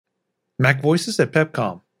MacVoices at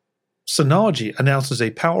Pepcom. Synology announces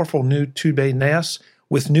a powerful new 2-bay NAS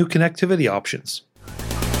with new connectivity options.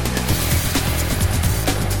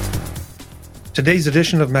 Today's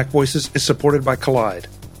edition of MacVoices is supported by Collide.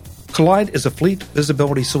 Collide is a fleet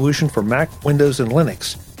visibility solution for Mac, Windows, and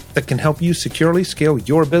Linux that can help you securely scale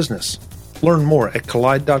your business. Learn more at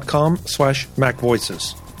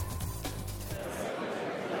collide.com/MacVoices.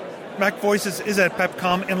 MacVoices is at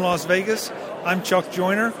Pepcom in Las Vegas. I'm Chuck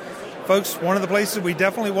Joyner. Folks, one of the places we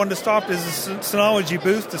definitely wanted to stop is the Synology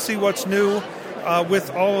booth to see what's new with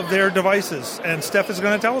all of their devices. And Steph is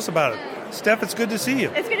going to tell us about it. Steph, it's good to see you.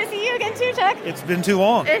 It's good to see you again too, Chuck. It's been too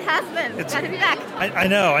long. It has been. It's glad to be back. I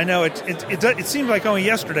know. It seems like only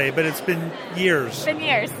yesterday, but it's been years. It's been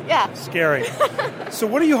years, yeah. Scary. So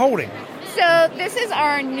what are you holding? So this is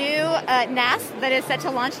our new NAS that is set to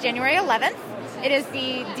launch January 11th. It is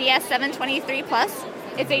the DS723 Plus.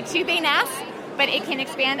 It's a 2-bay NAS, but it can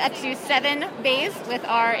expand up to 7 bays with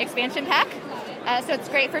our expansion pack. So it's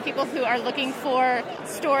great for people who are looking for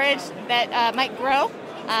storage that might grow,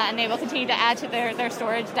 and they will continue to add to their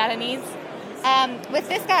storage data needs. With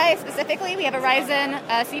this guy specifically, we have a Ryzen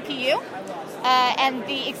CPU, and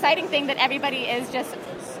the exciting thing that everybody is just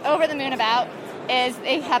over the moon about is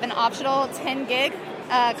they have an optional 10 gig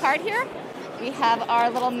card here. We have our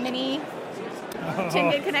little mini 10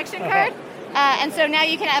 gig connection card. And so now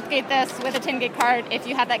you can upgrade this with a 10 gig card if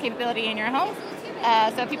you have that capability in your home.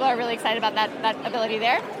 So people are really excited about that ability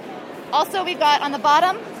there. Also, we've got on the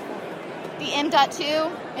bottom the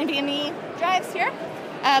M.2 NVMe drives here.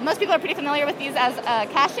 Most people are pretty familiar with these as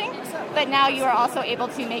caching, but now you are also able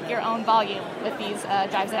to make your own volume with these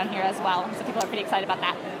drives down here as well. So people are pretty excited about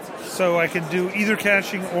that. So I can do either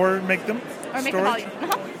caching or make them or make storage? the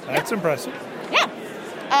volume. That's impressive. Yeah.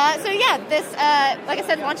 This, like I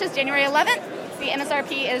said, launches January 11th. The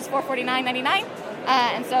MSRP is $449.99,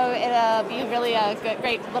 and so it'll be really a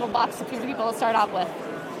great little box for people to start off with.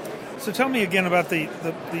 So tell me again about the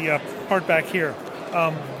part back here.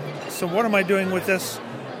 So what am I doing with this?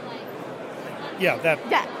 Yeah, that.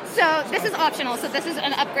 Yeah. So this is optional. So this is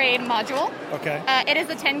an upgrade module. Okay. It is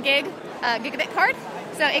a 10 gigabit card.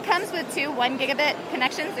 So it comes with 2 1 gigabit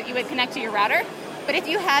connections that you would connect to your router. But if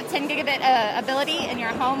you have 10 gigabit ability in your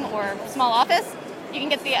home or small office, you can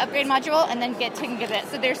get the upgrade module and then get 10 gigabit.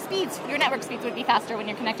 So their speeds, your network speeds would be faster when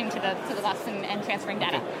you're connecting to the bus and transferring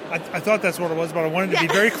data. I thought that's what it was, but I wanted to be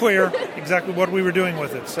very clear exactly what we were doing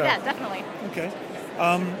with it. So. Yeah, definitely. Okay.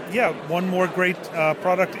 One more great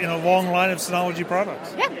product in a long line of Synology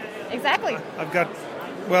products. Yeah, exactly. I've got,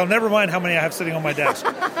 never mind how many I have sitting on my desk.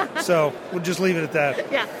 So we'll just leave it at that.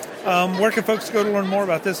 Yeah. Where can folks go to learn more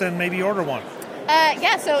about this and maybe order one?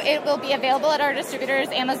 So it will be available at our distributors,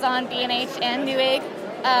 Amazon, B&H, and Newegg,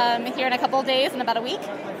 here in a couple of days, in about a week.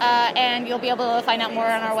 And you'll be able to find out more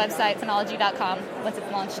on our website, Synology.com, once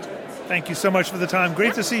it's launched. Thank you so much for the time.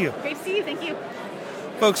 Great to see you. Great to see you. Thank you.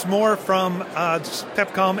 Folks, more from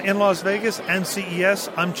Pepcom in Las Vegas and CES.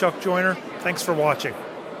 I'm Chuck Joyner. Thanks for watching.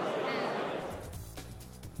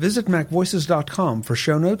 Visit MacVoices.com for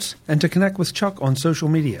show notes and to connect with Chuck on social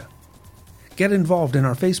media. Get involved in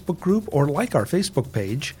our Facebook group or like our Facebook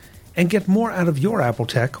page, and get more out of your Apple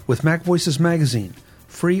tech with MacVoices Magazine,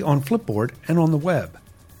 free on Flipboard and on the web.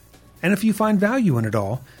 And if you find value in it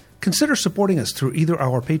all, consider supporting us through either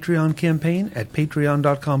our Patreon campaign at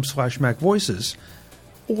patreon.com/MacVoices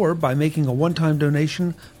or by making a one-time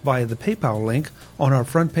donation via the PayPal link on our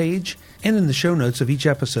front page and in the show notes of each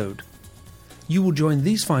episode. You will join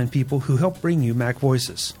these fine people who help bring you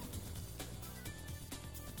MacVoices.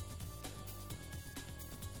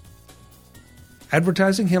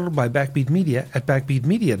 Advertising handled by Backbeat Media at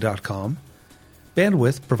backbeatmedia.com.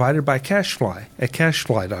 Bandwidth provided by CacheFly at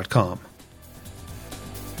cachefly.com.